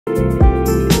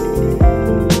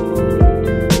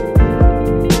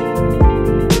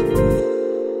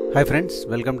Hi friends,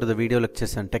 welcome to the video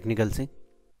lectures on Technical C.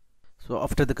 So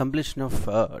after the completion of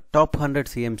top 100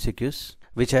 CMCQs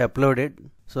which I uploaded,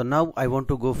 so now I want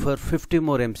to go for 50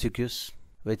 more MCQs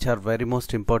which are very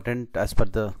most important as per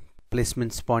the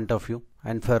placements point of view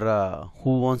and for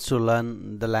who wants to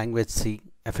learn the language C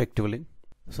effectively.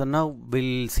 So now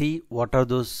we'll see what are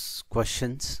those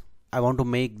questions. I want to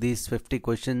make these 50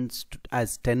 questions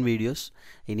as 10 videos.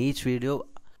 In each video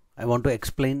I want to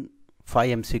explain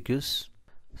 5 MCQs.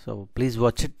 So please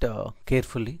watch it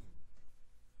carefully.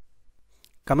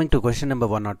 Coming to question number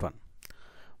 101.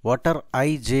 What are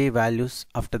ij values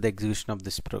after the execution of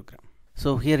this program?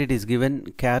 So here it is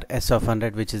given char s of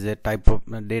 100, which is a type of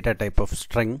data type of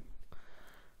string,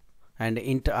 and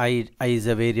int I is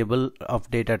a variable of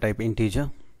data type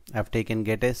integer. I have taken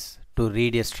get s to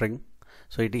read a string.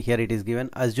 So here it is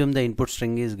given, assume the input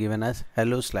string is given as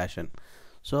hello/n.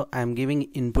 So I am giving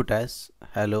input as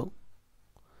hello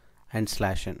and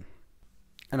 /n.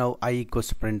 And now I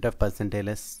equals printf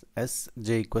 %s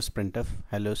j equals printf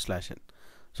hello/n.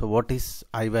 So what is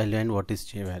I value and what is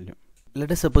j value?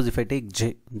 Let us suppose if I take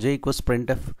j equals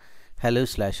printf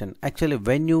hello/n. Actually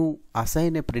when you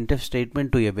assign a printf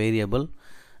statement to a variable,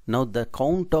 now the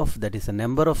count of, that is a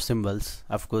number of symbols,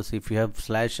 of course if you have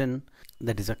 /n,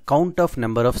 that is a count of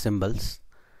number of symbols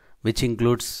which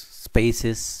includes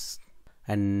spaces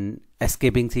and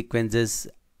escaping sequences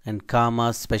and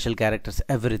commas, special characters,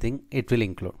 everything it will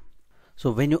include. So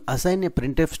when you assign a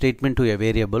printf statement to a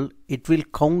variable, it will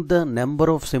count the number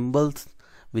of symbols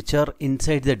which are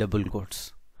inside the double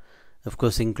quotes, of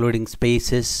course including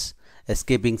spaces,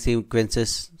 escaping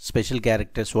sequences, special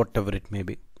characters, whatever it may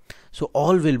be. So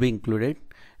all will be included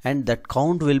and that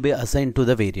count will be assigned to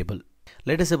the variable.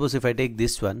 Let us suppose if I take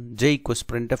this one, j equals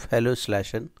printf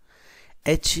hello/n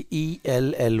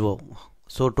hello.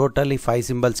 So totally 5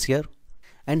 symbols here.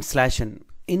 And /n.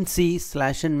 In C,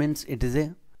 /n means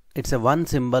it's a one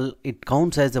symbol, it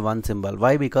counts as a one symbol.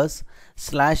 Why? Because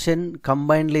 /n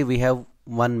combinedly we have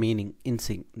one meaning in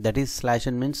C, that is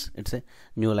 /n means it's a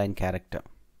new line character.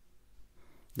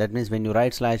 That means when you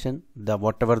write /n, the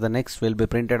whatever the next will be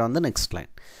printed on the next line.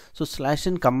 So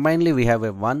 /n combinedly we have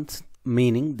a one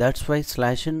meaning, that's why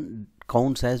 /n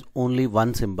counts as only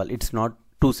one symbol, it's not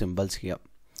two symbols here.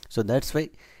 So that's why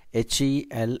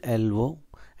hello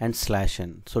and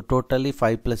 /n. So totally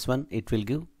 5 plus 1, it will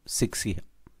give 6 here.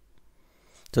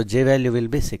 So j value will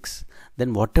be 6.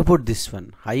 Then what about this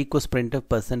one? I equals printf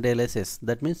 %s.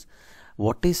 That means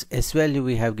what is s value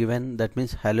we have given? That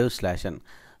means hello/n.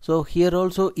 So here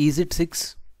also is it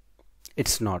 6?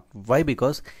 It's not. Why?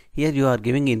 Because here you are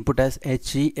giving input as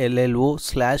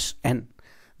hello/n.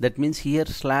 That means here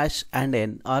 / and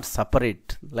n are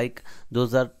separate, like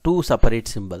those are two separate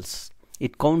symbols.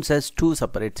 It counts as two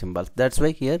separate symbols. That's why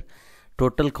here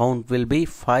total count will be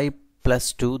 5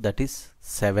 plus 2, that is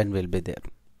 7 will be there.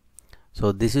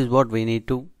 So this is what we need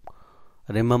to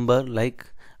remember, like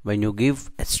when you give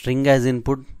a string as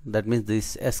input, that means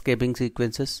this escaping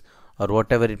sequences or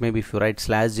whatever it may be, if you write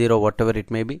 /0 whatever it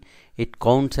may be, it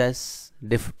counts as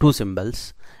two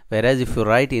symbols, whereas if you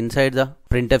write inside the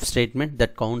printf statement,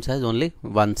 that counts as only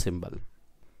one symbol.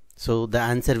 So the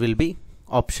answer will be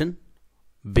option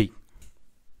B.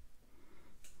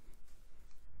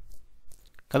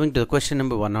 Coming to the question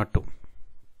number 102.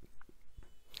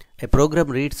 A program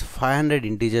reads 500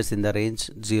 integers in the range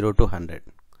 0 to 100.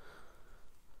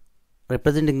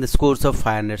 Representing the scores of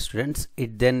 500 students,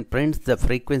 it then prints the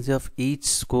frequency of each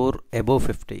score above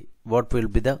 50. What will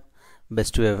be the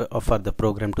best way for the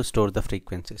program to store the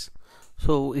frequencies?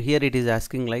 So here it is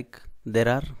asking, like there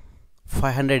are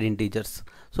 500 integers.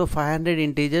 So 500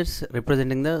 integers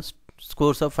representing the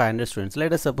scores of 500 students.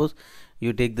 Let us suppose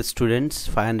you take the students,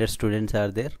 500 students are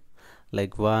there,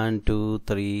 like 1 2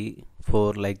 3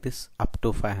 4 like this up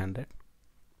to 500.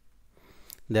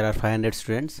 There are 500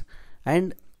 students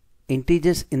and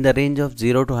integers in the range of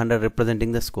 0 to 100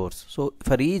 representing the scores. So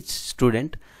for each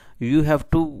student you have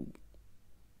to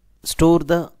store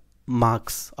the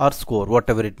marks or score,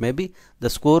 whatever it may be. The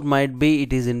score might be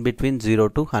it is in between 0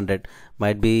 to 100,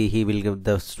 might be he will give,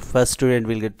 the first student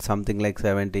will get something like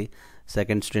 70,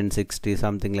 second student 60,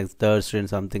 something like third student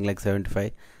something like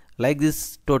 75, like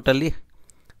this. Totally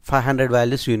 500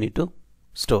 values you need to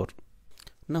store.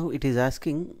 Now it is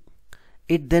asking,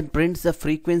 it then prints the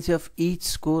frequency of each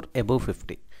score above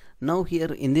 50. Now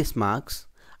here in this marks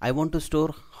I want to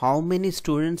store how many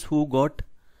students who got,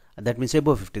 that means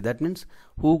above 50, that means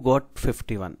who got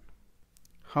 51.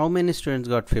 How many students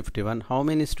got 51? How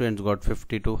many students got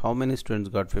 52? How many students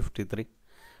got 53?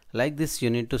 Like this you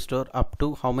need to store up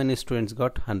to how many students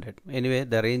got 100. Anyway,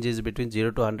 the range is between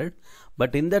 0 to 100,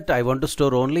 but in that I want to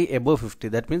store only above 50.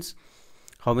 That means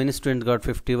how many students got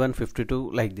 51,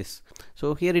 52, like this.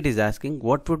 So here it is asking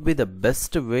what would be the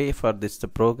best way for this the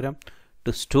program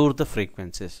to store the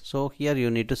frequencies. So here you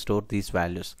need to store these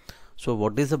values. So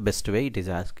what is the best way it is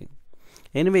asking.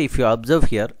 Anyway, if you observe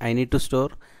here, I need to store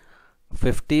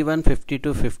 51,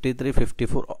 52, 53,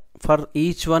 54. For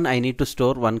each one I need to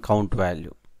store one count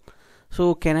value.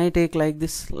 So can I take like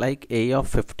this, like a of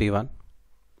 51,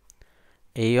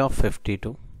 a of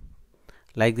 52,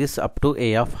 like this up to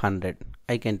a of 100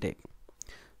 I can take.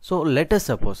 So let us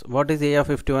suppose, what is a of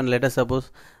 51? Let us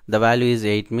suppose the value is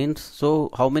 8 means, so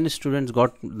how many students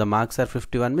got the marks are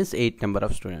 51 means 8 number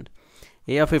of students.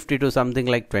 A of 52 something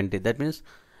like 20, that means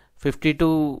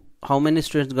 52, how many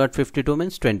students got 52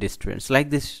 means 20 students. Like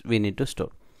this we need to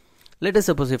store. Let us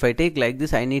suppose if I take like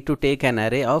this, I need to take an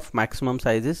array of maximum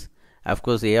sizes. Of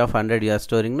course a of 100 you are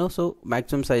storing now, so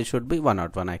maximum size should be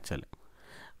 101 actually,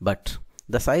 but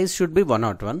the size should be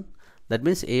 101. That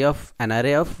means a of an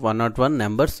array of 101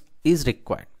 numbers is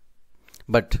required.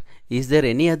 But is there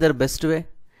any other best way?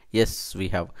 Yes, we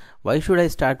have. Why should I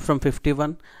start from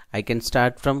 51? I can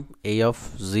start from a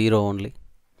of 0 only.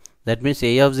 That means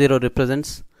a of 0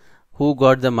 represents who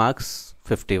got the marks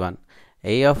 51.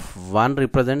 A of 1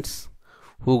 represents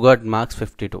who got marks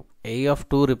 52. A of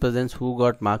 2 represents who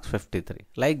got marks 53.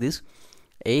 Like this,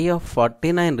 a of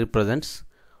 49 represents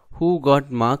who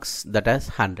got marks that has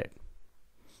 100.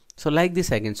 So like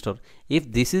this I can store.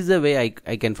 If this is the way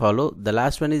I can follow, the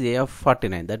last one is a of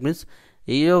 49. That means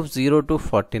a of 0 to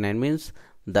 49 means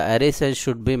the array size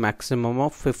should be maximum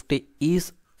of 50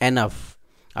 is enough.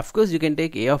 Of course you can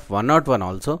take a of 101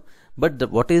 also, but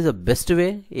what is the best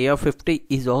way? A of 50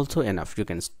 is also enough, you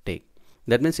can take.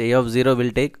 That means a of 0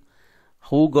 will take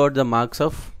who got the marks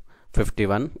of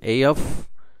 51. A of,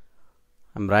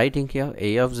 I'm writing here,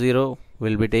 a of 0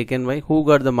 will be taken by who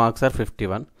got the marks are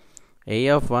 51. A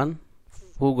of 1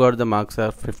 who got the marks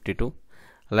are 52.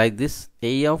 Like this,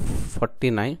 a of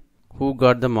 49 who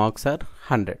got the marks are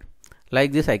 100.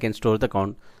 Like this I can store the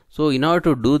count. So in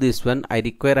order to do this one, I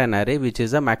require an array which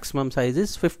is a maximum size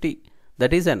is 50.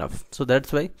 That is enough. So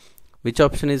that's why which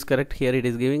option is correct. Here it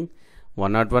is giving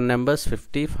 101 numbers,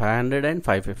 50, 500 and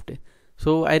 550.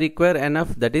 So I require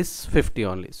enough, that is 50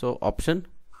 only. So option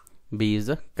B is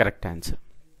the correct answer.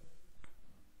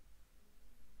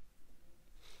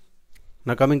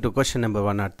 Now coming to question number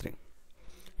 103.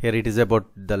 Here it is about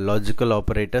the logical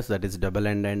operators, that is double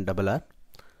N and double R.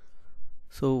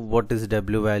 So what is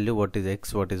W value, what is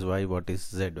X, what is Y, what is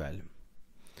Z value?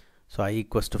 So I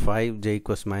equals to 5, J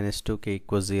equals minus 2, K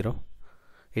equals 0.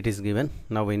 It is given.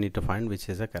 Now we need to find which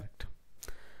is the correct.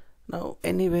 Now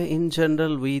anyway, in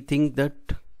general we think that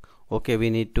okay, we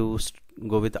need to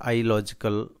go with I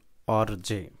logical or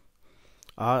J.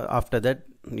 After that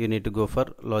you need to go for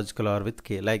logical or with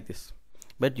K, like this.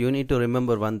 But you need to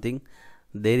remember one thing,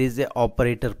 there is a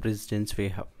operator precedence we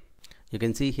have. You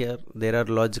can see here there are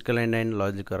logical and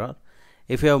logical OR.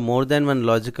 If you have more than one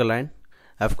logical AND,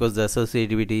 of course the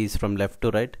associativity is from left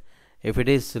to right. If it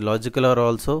is logical OR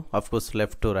also, of course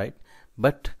left to right.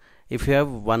 But if you have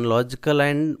one logical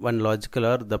AND, one logical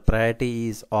OR, the priority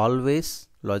is always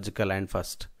logical AND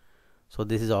first. So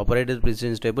this is operator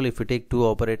precedence table. If you take two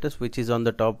operators, which is on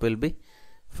the top will be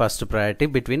first priority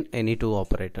between any two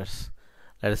operators.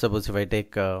 Let us suppose if I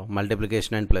take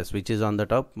multiplication and plus, which is on the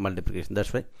top, multiplication.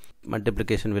 That's why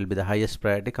multiplication will be the highest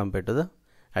priority compared to the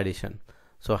addition.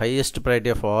 So highest priority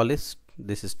of all is,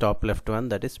 this is top left one,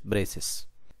 that is braces.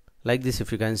 Like this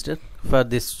if you consider, for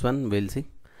this one we'll see.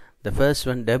 The first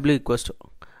one, W equals to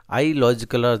I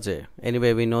logical or J.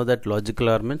 Anyway we know that logical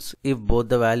OR means if both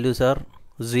the values are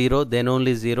 0 then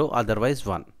only 0, otherwise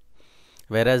 1.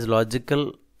 Whereas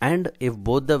logical and if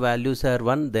both the values are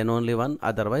 1 then only 1,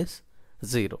 otherwise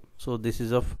 0. So this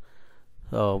is of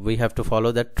we have to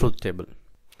follow that truth table.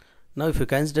 Now if you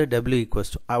consider W equals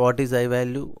to what is I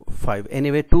value? 5.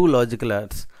 Anyway two logical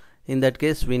ORs. In that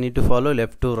case we need to follow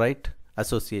left to right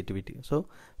associativity. So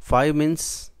 5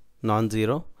 means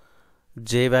non-zero,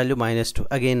 J value minus 2,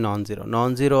 again non-zero.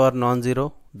 Non-zero or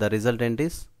non-zero, the resultant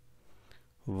is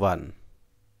 1.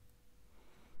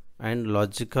 And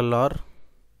logical or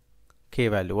K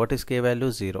value, what is K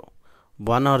value? 0.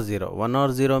 1 or 0. 1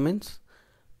 or 0 means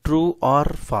true or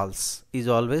false is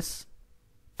always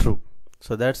true.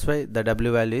 So that's why the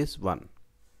W value is 1.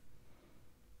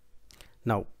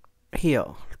 Now here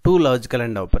two logical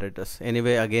AND operators.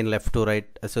 Anyway again left to right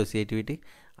associativity.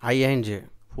 I and J.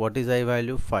 What is I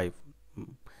value? 5.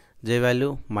 J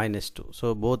value minus 2.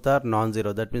 So both are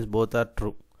non-zero, that means both are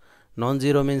true.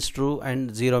 Non-zero means true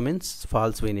and 0 means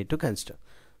false, we need to consider.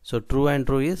 So true and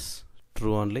true is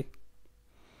true only.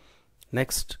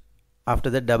 Next, after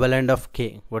the double AND of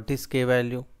K, what is K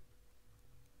value?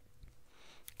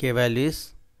 k value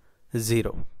is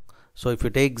 0. So if you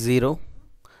take 0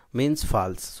 means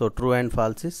false, so true and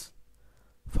false is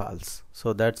false.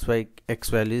 So that's why x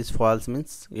value is false,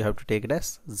 means you have to take it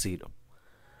as 0.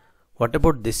 What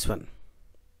about this one?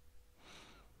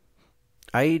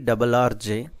 I double R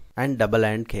J and double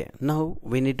AND K. Now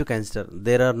we need to consider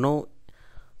there are no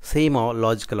same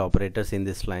logical operators in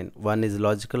this line. One is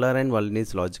logical OR and one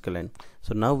is logical AND.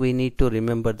 So now we need to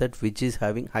remember that which is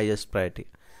having highest priority.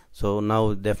 So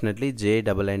now definitely J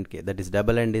double AND K, that is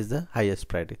double AND is the highest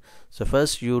priority. So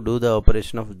first you do the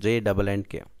operation of J double AND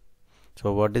K.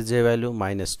 So what is J value?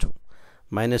 -2.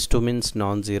 -2 means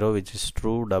non-zero, which is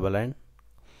true, double AND.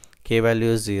 K value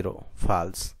is 0,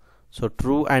 false. So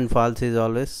true and false is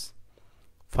always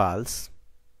false.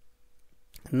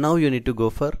 Now you need to go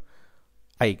for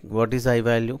I. What is I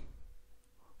value?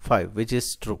 5, which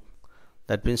is true.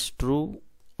 That means true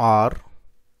or.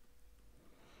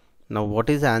 Now what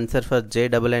is the answer for J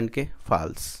double AND K?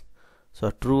 False.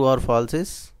 So true or false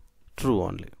is true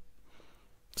only.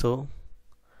 So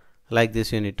like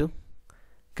this you need to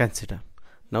consider.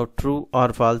 Now true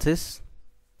or false is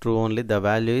true only, the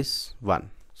value is 1.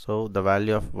 So the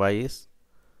value of y is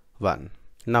 1.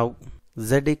 Now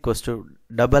z equals to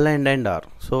double AND R.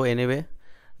 So anyway,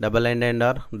 double AND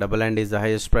R, double AND is the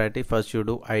highest priority. First you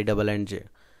do I double AND J.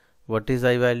 What is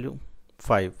I value?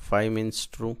 5. 5 means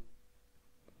true.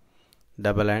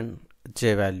 Double AND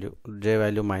J value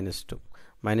 -2.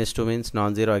 -2 means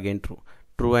non-zero, again true.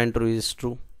 True and true is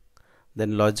true.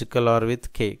 Then logical OR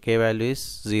with K. K value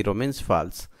is 0, means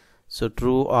false. So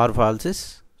true or false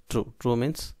is true. True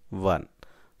means 1.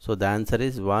 So the answer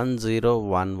is 1 0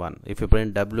 1 1. If you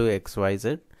print W X Y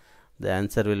Z, the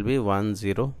answer will be 1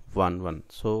 0 1 1.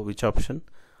 So which option?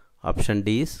 Option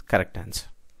D is correct answer.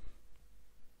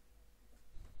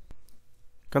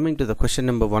 Coming to the question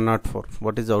number 104.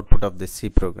 What is the output of this C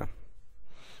program?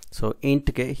 So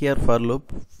int k, here for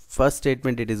loop, first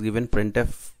statement it is given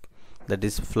printf, that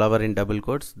is flower in double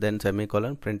quotes, then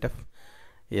semicolon, printf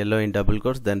yellow in double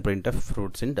quotes, then printf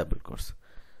fruits in double quotes.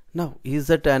 Now is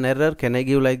that an error? Can I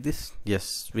give like this?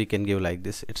 Yes, we can give like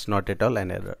this. It's not at all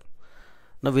an error.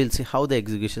 Now we'll see how the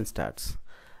execution starts.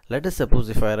 Let us suppose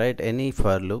if I write any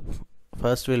for loop,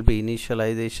 first will be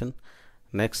initialization,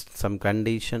 next some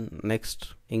condition,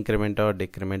 next increment or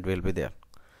decrement will be there.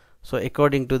 So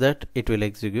according to that it will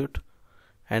execute,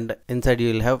 and inside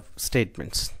you will have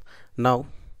statements. Now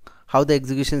how the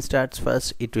execution starts?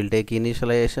 First it will take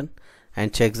initialization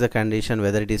and checks the condition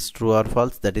whether it is true or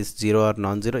false, that is 0 or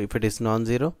non-zero. If it is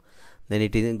non-zero, then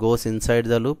it goes inside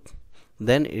the loop,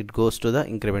 then it goes to the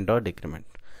increment or decrement.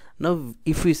 Now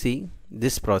if we see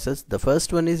this process, the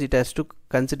first one is it has to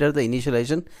consider the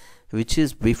initialization which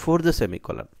is before the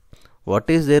semicolon. What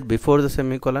is there before the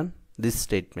semicolon? This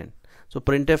statement. So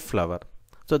printf flower.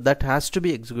 So that has to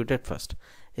be executed first.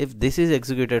 If this is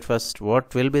executed first,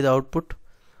 what will be the output?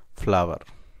 Flower.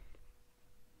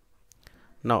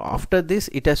 Now after this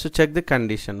it has to check the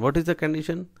condition. What is the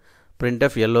condition?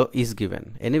 Printf yellow is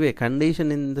given. Anyway,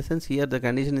 condition in the sense, here the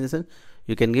condition in the sense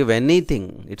you can give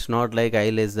anything. It's not like I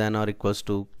less than or equals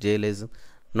to j less than,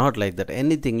 not like that.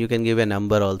 Anything, you can give a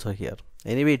number also here.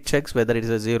 Anyway, it checks whether it is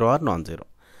a 0 or non-zero.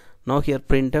 Now here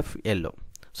printf yellow.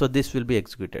 So this will be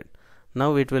executed.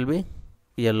 Now it will be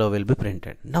yellow will be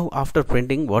printed. Now after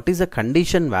printing, what is the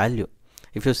condition value?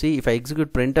 If you see, if I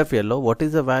execute printf yellow, what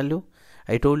is the value?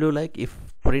 I told you, like, if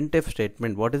printf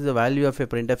statement, what is the value of a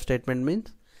printf statement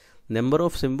means number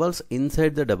of symbols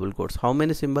inside the double quotes. How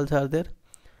many symbols are there?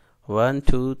 1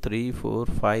 2 3 4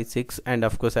 5 6, and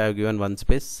of course I have given one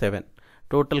space, 7.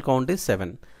 Total count is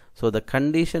 7. So the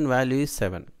condition value is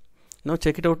 7. Now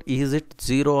check it out. Is it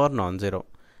 0 or non-zero?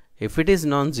 If it is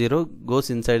non-zero, goes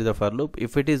inside the for loop.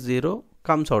 If it is 0,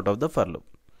 comes out of the for loop.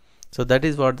 So that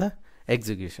is what the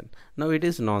execution. Now it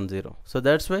is non-zero, so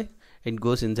that's why it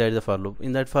goes inside the for loop.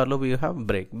 In that for loop you have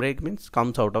break. Break means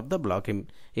comes out of the block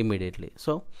immediately.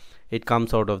 So it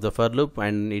comes out of the for loop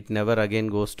and it never again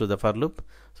goes to the for loop.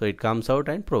 So it comes out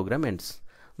and program ends.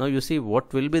 Now you see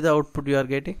what will be the output you are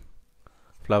getting?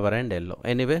 Flower and yellow.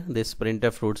 Anyway, this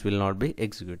printf fruits will not be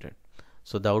executed.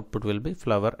 So the output will be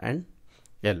flower and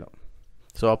yellow.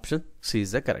 So option C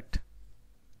is the correct.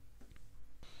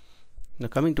 Now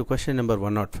coming to question number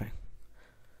 105.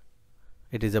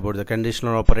 It is about the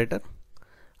conditional operator.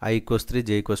 I equals 3,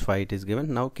 j equals 5 it is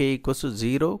given. Now k equals to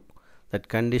 0, that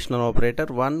conditional operator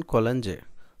 1 colon j.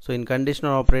 So in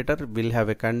conditional operator we'll have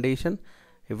a condition.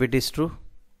 If it is true,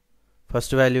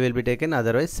 first value will be taken,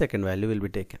 otherwise second value will be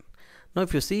taken. Now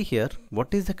if you see here,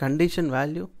 what is the condition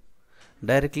value?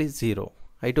 Directly 0.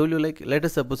 I told you, like, let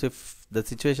us suppose if the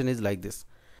situation is like this,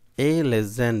 a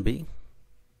less than b,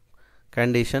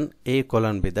 condition A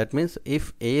colon B. That means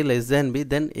if A less than B,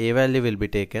 then A value will be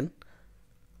taken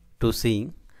to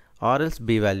C, or else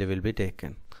B value will be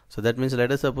taken. So that means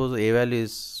let us suppose A value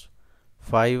is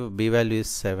 5, B value is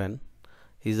 7.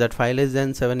 Is that 5 less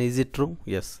than 7? Is it true?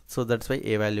 Yes. So that's why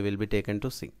A value will be taken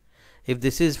to C. If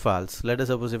this is false, let us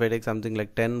suppose if I take something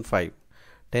like 10, 5.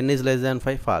 10 is less than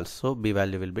 5, false. So B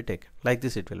value will be taken. Like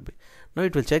this it will be. Now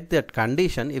it will check that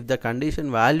condition, if the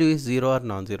condition value is 0 or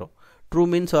non-zero. True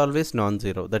means always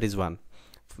non-zero, that is 1.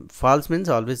 False means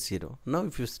always 0. Now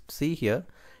if you see here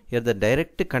the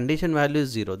direct condition value is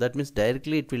 0. That means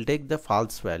directly it will take the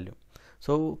false value.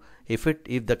 So if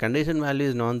the condition value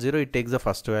is non-zero, it takes the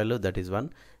first value, that is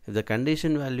 1. If the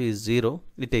condition value is 0,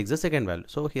 it takes the second value.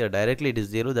 So here directly it is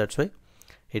 0, that's why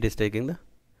it is taking the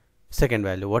second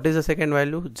value. What is the second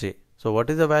value? J. So what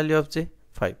is the value of J?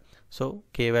 5. So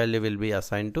K value will be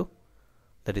assigned to,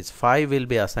 that is 5 will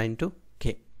be assigned to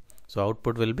K. So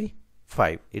output will be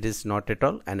 5. It is not at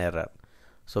all an error.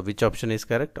 So which option is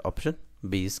correct? Option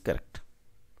B is correct.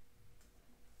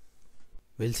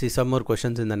 We'll see some more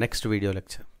questions in the next video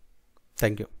lecture.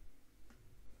 Thank you.